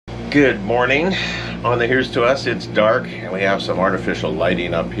Good morning. On the Here's to Us, it's dark and we have some artificial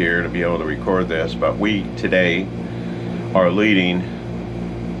lighting up here to be able to record this, but we today are leading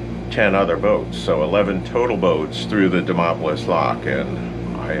 10 other boats, so 11 total boats through the Demopolis Lock,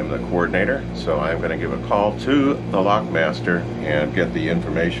 and I am the coordinator, so I'm going to give a call to the lockmaster and get the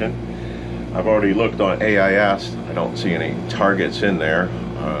information. I've already looked on AIS. I don't see any targets in there,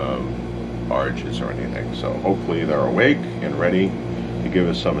 barges or anything, so hopefully they're awake and ready to give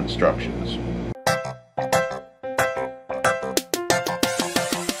us some instructions.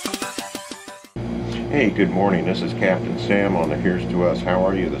 Hey, good morning. This is Captain Sam on the Here's to Us. How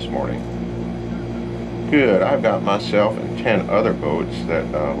are you this morning? Good. I've got myself and 10 other boats that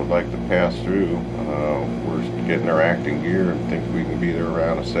would like to pass through. We're getting our acting gear and think we can be there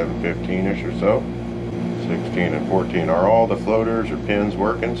around a 7:15ish or so. 16 and 14. Are all the floaters or pins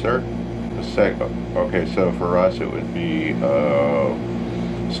working, sir? Okay, so for us it would be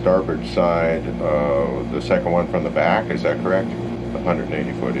starboard side, the second one from the back, is that correct?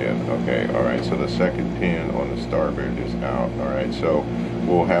 180 foot in. Okay, alright, so the second pin on the starboard is out. Alright, so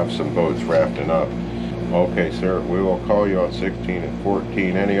we'll have some boats rafting up. Okay, sir, we will call you on 16 and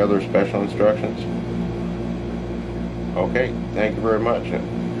 14. Any other special instructions? Okay, thank you very much.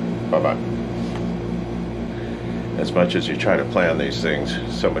 Bye-bye. As much as you try to plan these things,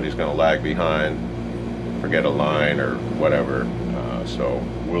 somebody's going to lag behind, forget a line or whatever. So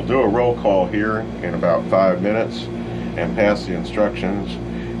we'll do a roll call here in about 5 minutes and pass the instructions.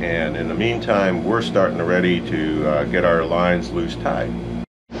 And in the meantime, we're starting ready to get our lines loose tied.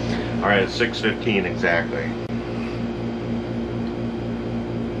 All right, it's 6:15 exactly.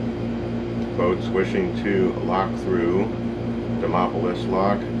 Boats wishing to lock through Demopolis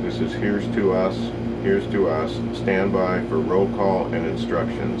Lock. This is Here's to Us. Here's to Us. Stand by for roll call and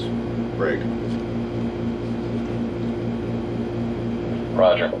instructions. Break.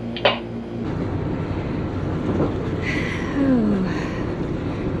 Roger.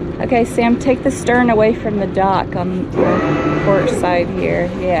 Okay, Sam, take the stern away from the dock on the port side here.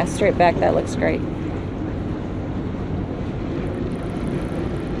 Yeah, straight back. That looks great.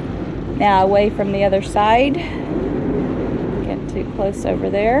 Now away from the other side. Getting too close over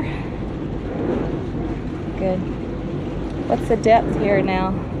there. Good. What's the depth here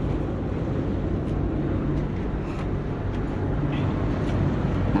now?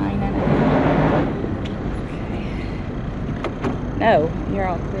 No, you're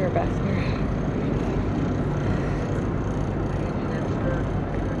all clear back there.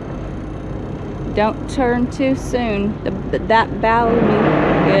 Don't turn too soon. That bow would be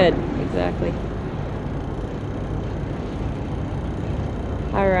good. Exactly.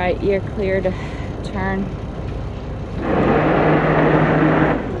 All right, you're clear to turn.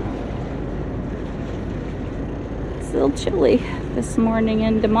 It's a little chilly this morning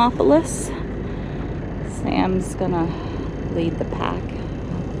in Demopolis. Sam's gonna lead the pack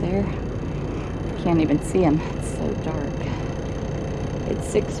out there. Can't even see him, it's so dark. It's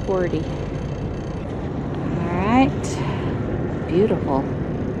 6:40. Alright, beautiful,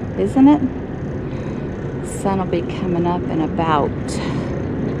 isn't it? The sun will be coming up in about, I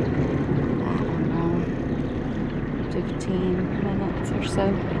don't know, 15 minutes or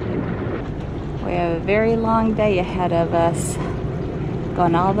so. We have a very long day ahead of us.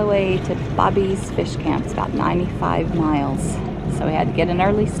 Going all the way to Bobby's Fish Camp. It's about 95 miles. So we had to get an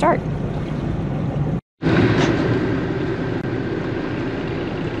early start.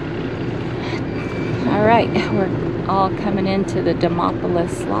 Alright, we're all coming into the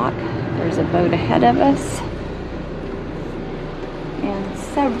Demopolis Lock. There's a boat ahead of us. And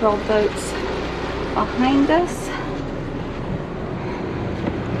several boats behind us.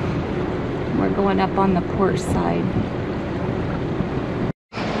 We're going up on the port side.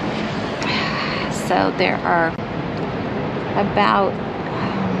 So there are about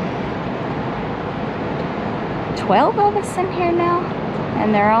 12 of us in here now,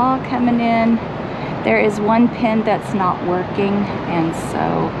 and they're all coming in. There is one pin that's not working, and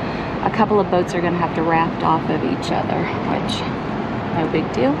so a couple of boats are going to have to raft off of each other, which, no big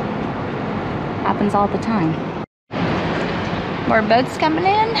deal. Happens all the time. More boats coming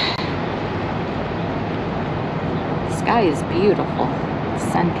in. The sky is beautiful. The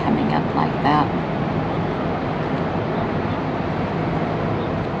sun coming up like that.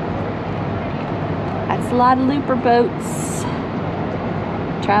 That's a lot of looper boats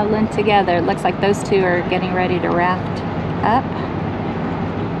traveling together. It looks like those two are getting ready to raft up.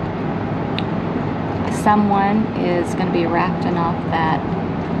 Someone is going to be rafting off that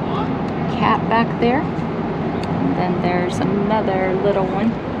cat back there. And then there's another little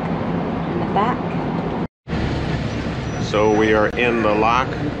one in the back. So we are in the lock.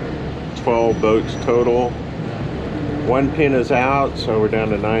 12 boats total. One pin is out, so we're down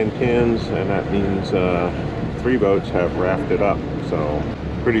to 9 pins, and that means 3 boats have rafted up. So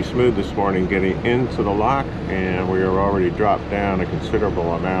pretty smooth this morning getting into the lock, and we are already dropped down a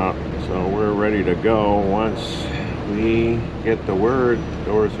considerable amount. So we're ready to go once we get the word.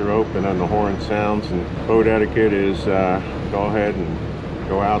 Doors are open and the horn sounds, and boat etiquette is go ahead and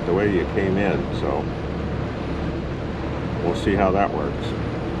go out the way you came in. So we'll see how that works.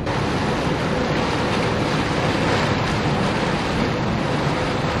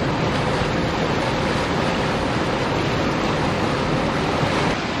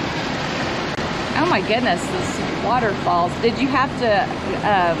 Oh my goodness, this waterfalls. Did you have to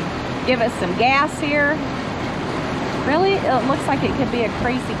give us some gas here? Really? It looks like it could be a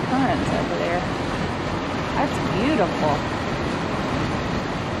crazy current over there. That's beautiful.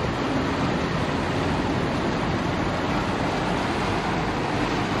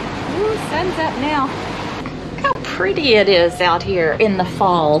 Ooh, sun's up now. Look how pretty it is out here in the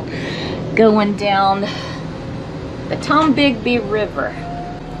fall, going down the Tombigbee River.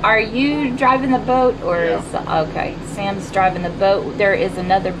 Are you driving the boat, or Yeah. is, okay, Sam's driving the boat. There is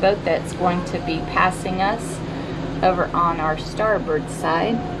another boat that's going to be passing us over on our starboard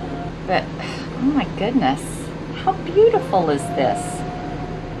side. But, oh my goodness, how beautiful is this?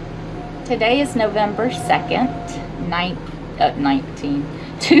 Today is November 2nd,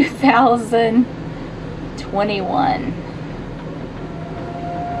 2021.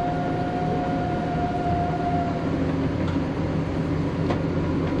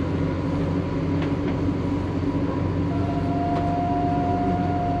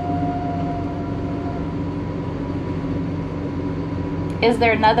 Is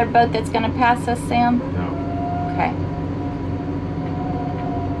there another boat that's going to pass us, Sam? No. Okay.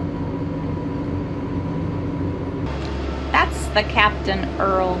 That's the Captain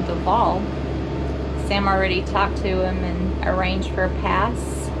Earl Duvall. Sam already talked to him and arranged for a pass.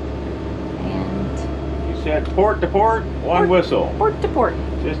 And He said port to port, one whistle. port to port.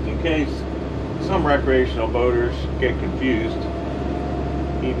 Just in case some recreational boaters get confused,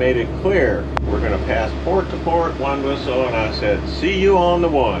 he made it clear we're going to pass port to port, one whistle, and I said, see you on the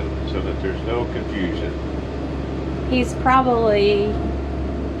one, so that there's no confusion. He's probably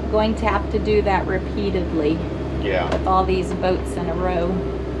going to have to do that repeatedly Yeah. with all these boats in a row.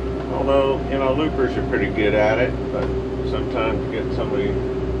 Although, you know, loopers are pretty good at it, but sometimes you get somebody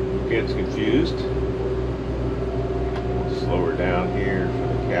who gets confused. We'll slow her down here for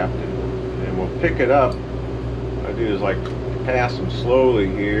the captain, and we'll pick it up. What I do is like pass him slowly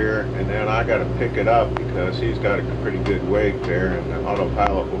here, and then I got to pick it up because he's got a pretty good wake there, and the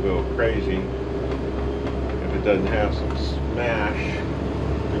autopilot will go crazy if it doesn't have some smash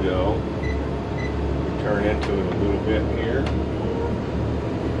to go. Turn into it a little bit here.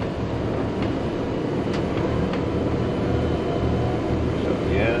 Shut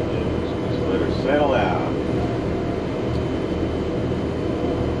the engines, just let her settle out.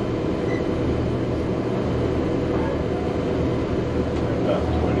 About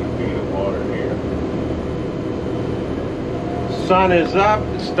 20 feet of water here. Sun is up,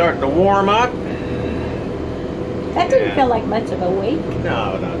 it's starting to warm up. That didn't Yeah. feel like much of a wake.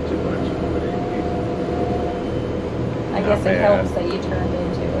 No, not too much. I Not guess it bad. helps that you turned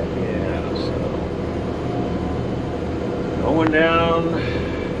into it. Yeah, so going down the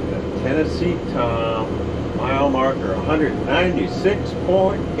Tennessee Tom, mile marker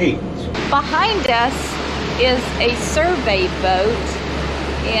 196.8. Behind us is a survey boat,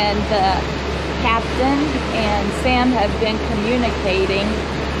 and the captain and Sam have been communicating.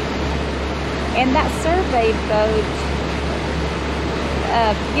 And that survey boat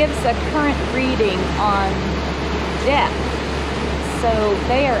gives a current reading on depth. So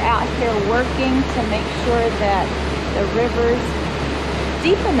they are out here working to make sure that the river's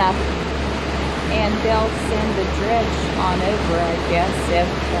deep enough, and they'll send the dredge on over, I guess, if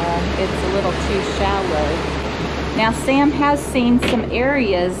it's a little too shallow. Now Sam has seen some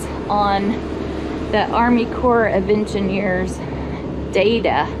areas on the Army Corps of Engineers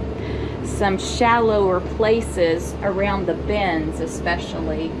data, some shallower places around the bends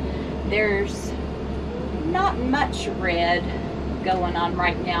especially. There's not much red going on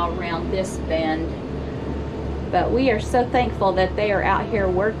right now around this bend, but we are so thankful that they are out here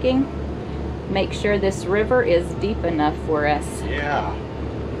working, make sure this river is deep enough for us. Yeah,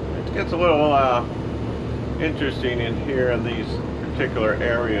 it gets a little interesting in here in these particular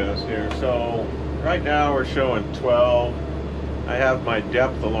areas here. So right now we're showing 12. I have my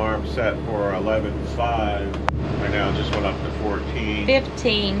depth alarm set for 11.5. Right now it just went up to 14.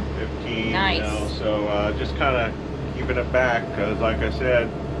 15. 15. Nice. You know, so just kind of keeping it back because, like I said,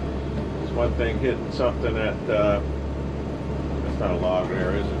 one thing hitting something at, that's not a log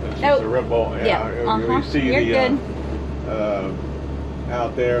there, is it? It's just Nope. a ripple. Yeah. You see You're the, good.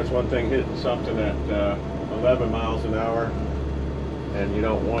 out there, it's one thing hitting something at 11 miles an hour, and you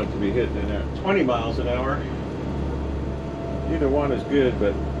don't want it to be hitting it at 20 miles an hour. Either one is good,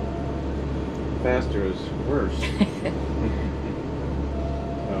 but faster is worse.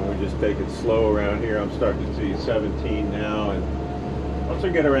 We just take it slow around here. I'm starting to see 17 now, and once we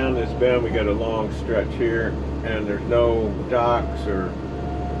get around this bend, we get a long stretch here, and there's no docks or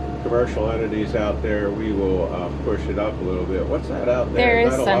commercial entities out there. We will push it up a little bit. What's that out there? There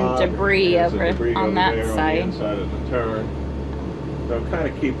is that some log? debris There's over debris on over that there side. on the inside of the turn. So I'm kind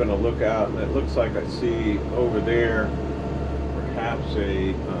of keeping a lookout, and it looks like I see over there perhaps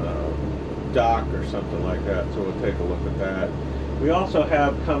a dock or something like that, so we'll take a look at that. We also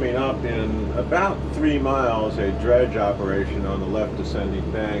have coming up in about 3 miles a dredge operation on the left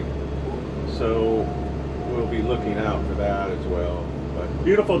descending bank, so we'll be looking out for that as well. But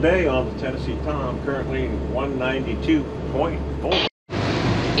beautiful day on the Tennessee Tom, currently 192.4.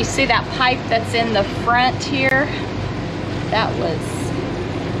 You see that pipe that's in the front here? That was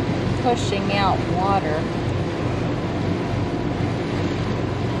pushing out water.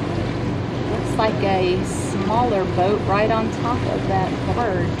 Looks like a smaller boat right on top of that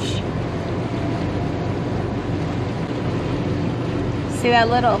barge. See that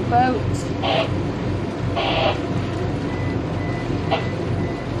little boat?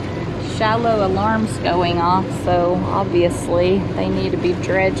 Shallow alarms going off, so obviously they need to be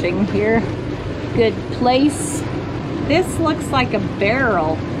dredging here. Good place. This looks like a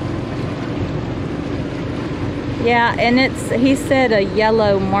barrel. Yeah, and he said a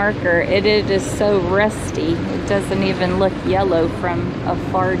yellow marker. It is so rusty. It doesn't even look yellow from a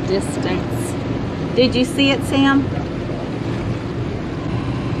far distance. Did you see it, Sam?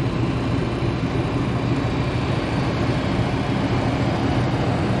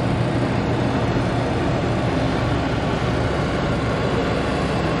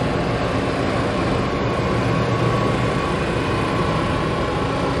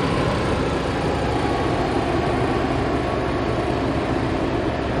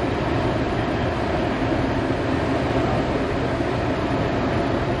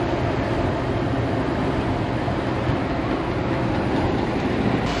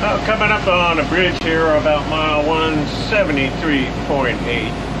 Coming up on a bridge here about mile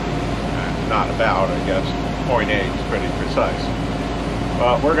 173.8. Not about, I guess. 0.8 is pretty precise.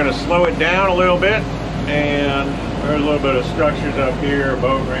 But we're going to slow it down a little bit, and there's a little bit of structures up here, a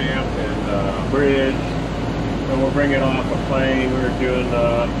boat ramp and a bridge. So we'll bring it off a plane. We're doing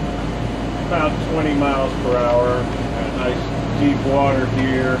about 20 miles per hour. Nice deep water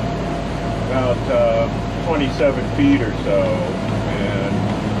here, about 27 feet or so. And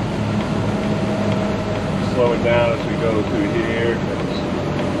slow it down as we go through here.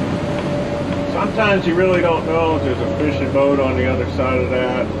 Sometimes you really don't know if there's a fishing boat on the other side of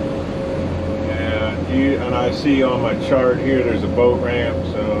that. And I see on my chart here there's a boat ramp,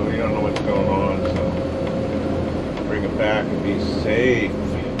 so you don't know what's going on. So bring it back and be safe.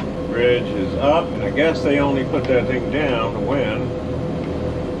 Bridge is up, and I guess they only put that thing down when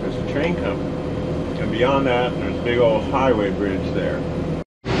there's a train coming. And beyond that, there's a big old highway bridge there.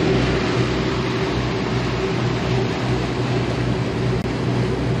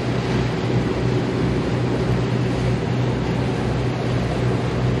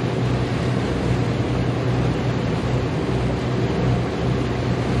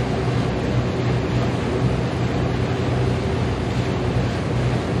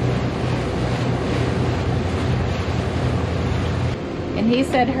 He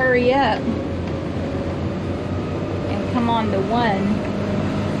said hurry up and come on the one.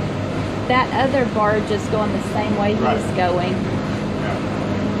 That other barge is going the same way he's going. Yeah.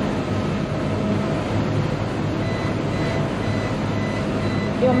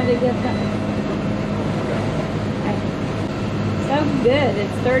 Do you want me to get them? Okay. So good.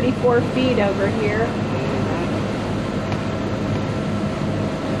 It's 34 feet over here.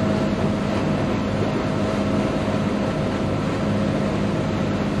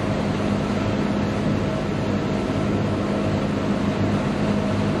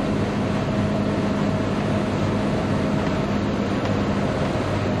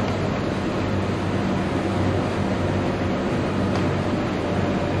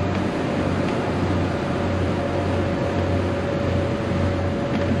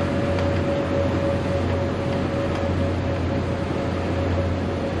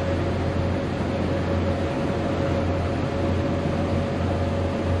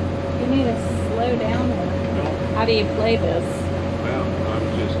 No. How do you play this? Well, I'm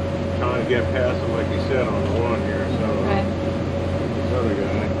just trying to get past him, like you said, on the one here. So Right. this other guy.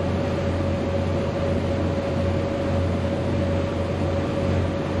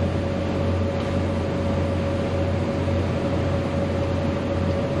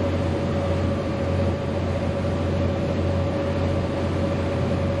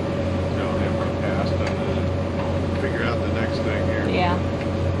 Yeah.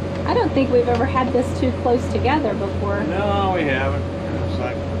 I don't think we've ever had this too close together before. No, we haven't. It's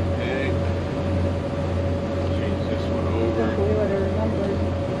like, hey, change this one over. If we would have remembered.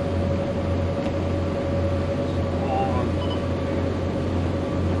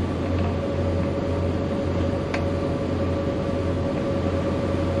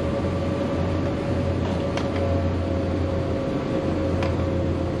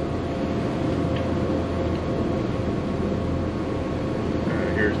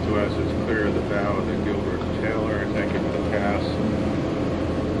 Here's to us, it's clear of the bow of the Gilbert Taylor. Thank you for the pass.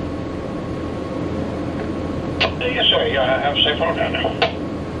 Yes, sir. Yeah, have a safe home down there.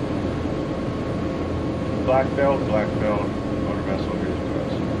 Black belt, motor vessel, here's to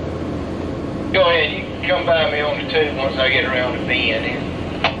us. Go ahead. You can come by me on the tube once I get around the bend.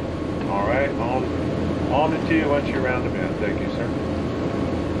 All right, on the two once you're around the bend. Thank you, sir.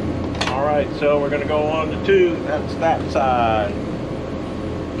 All right, so we're going to go on the two. That's that side.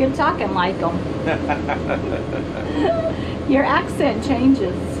 You're talking like them. Your accent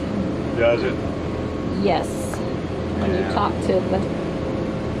changes. Does it? Yes. When you Yeah. talk to the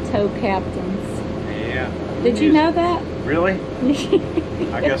tow captains. Yeah. Did you know that? Really?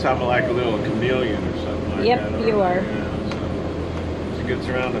 I guess I'm like a little chameleon or something like Yep, that. you are. Yeah, so as it gets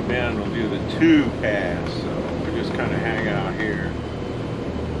around the bend, we'll do the two pass. So we'll just kind of hang out here.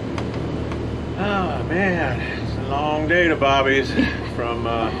 Oh man, it's a long day to Bobby's from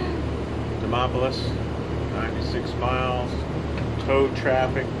Demopolis. 96 miles, tow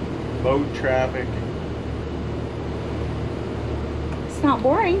traffic, boat traffic. It's not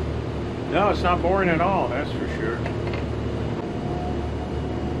boring. No, it's not boring at all, that's for sure.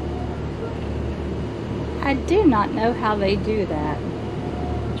 I do not know how they do that.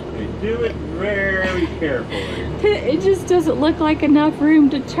 They do it very carefully. It just doesn't look like enough room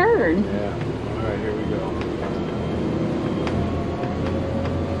to turn. Yeah. All right, here we go.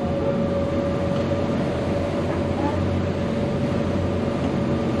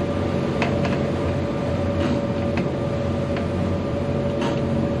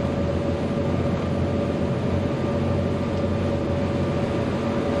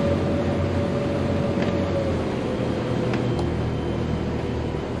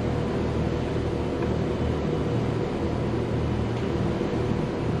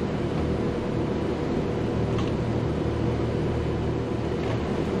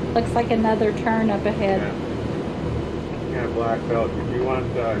 Looks like another turn up ahead. Yeah, black belt. If you want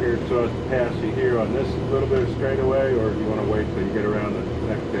here to us to pass you here on this little bit of straightaway, or you want to wait till you get around the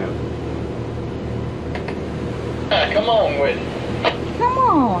next bend? Come on with it. Come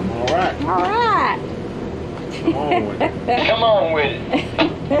on. All right. All right. Come on with it. Come on with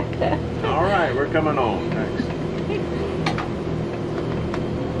it. All right, we're coming on. Thanks.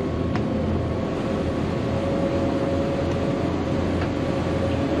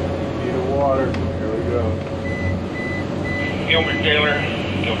 Water. Here we go. Gilbert Taylor,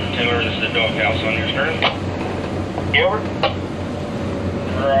 this is the doghouse on your stern. Gilbert?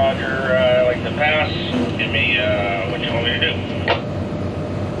 Roger, like the pass. Give me what you want me to do.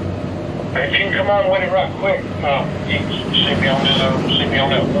 If you can come on with it right quick, you can see me on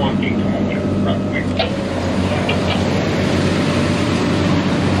that one. You can come on with it right quick.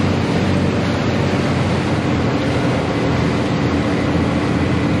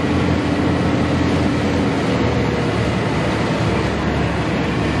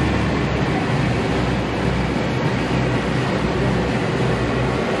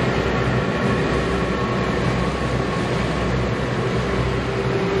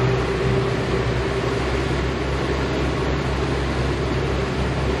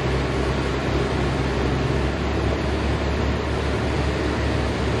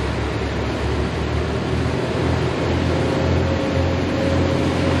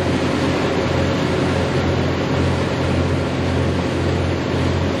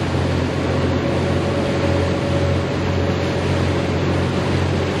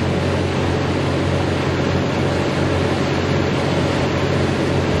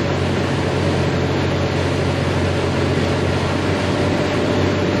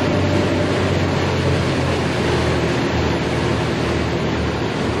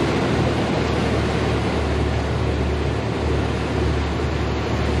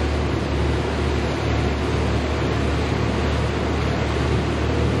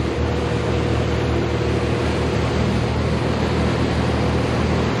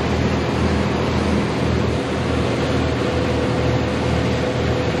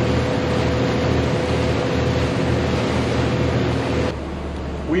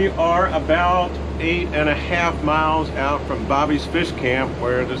 We are about 8.5 miles out from Bobby's Fish Camp,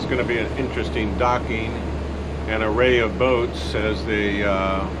 where there's going to be an interesting docking and array of boats as they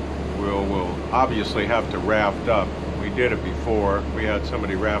will obviously have to raft up. We did it before. We had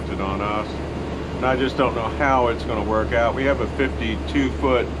somebody rafted on us. And I just don't know how it's going to work out. We have a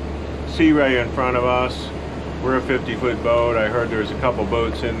 52-foot sea ray in front of us. We're a 50-foot boat. I heard there's a couple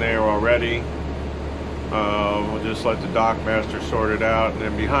boats in there already. We'll just let the dock master sort it out. And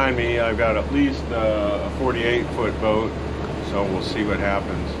then behind me, I've got at least a 48-foot boat. So we'll see what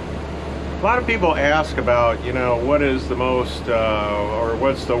happens. A lot of people ask about, you know, what is the most, or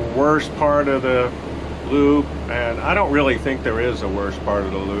what's the worst part of the loop? And I don't really think there is a worst part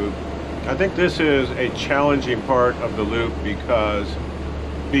of the loop. I think this is a challenging part of the loop because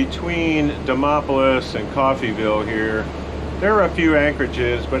between Demopolis and Coffeyville here, there are a few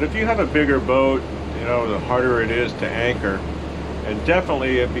anchorages, but if you have a bigger boat, you know, the harder it is to anchor. And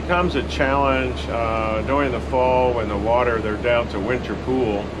definitely it becomes a challenge during the fall when the water, they're down to winter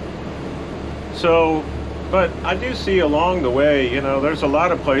pool. So, but I do see along the way, you know, there's a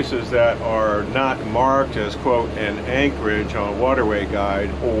lot of places that are not marked as, quote, an anchorage on a waterway guide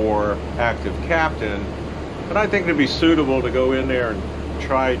or active captain, but I think it'd be suitable to go in there and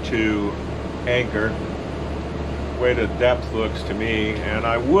try to anchor the way the depth looks to me. And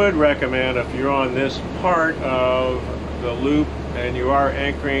I would recommend, if you're on this part of the loop and you are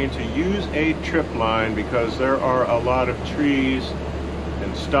anchoring, to use a trip line, because there are a lot of trees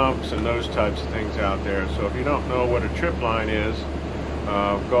and stumps and those types of things out there. So if you don't know what a trip line is,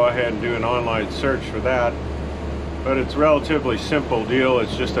 go ahead and do an online search for that. But it's a relatively simple deal.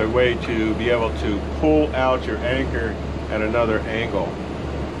 It's just a way to be able to pull out your anchor at another angle.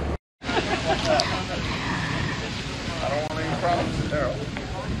 I don't want any problems with Daryl.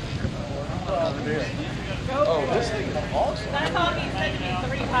 Oh, this thing is awesome. I thought he said to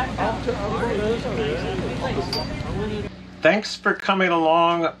be 3 times. Thanks for coming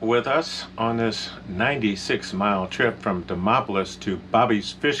along with us on this 96-mile trip from Demopolis to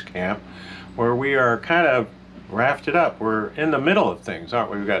Bobby's Fish Camp, where we are kind of rafted up. We're in the middle of things, aren't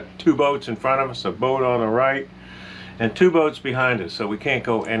we? We've got 2 boats in front of us, a boat on the right, and 2 boats behind us, so we can't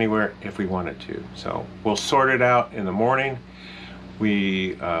go anywhere if we wanted to. So we'll sort it out in the morning.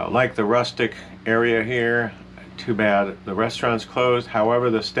 We like the rustic area here. Too bad the restaurant's closed.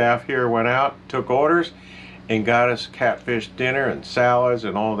 However, the staff here went out, took orders, and got us catfish dinner and salads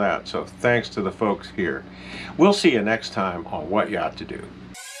and all that. So thanks to the folks here. We'll see you next time on What Yacht To Do.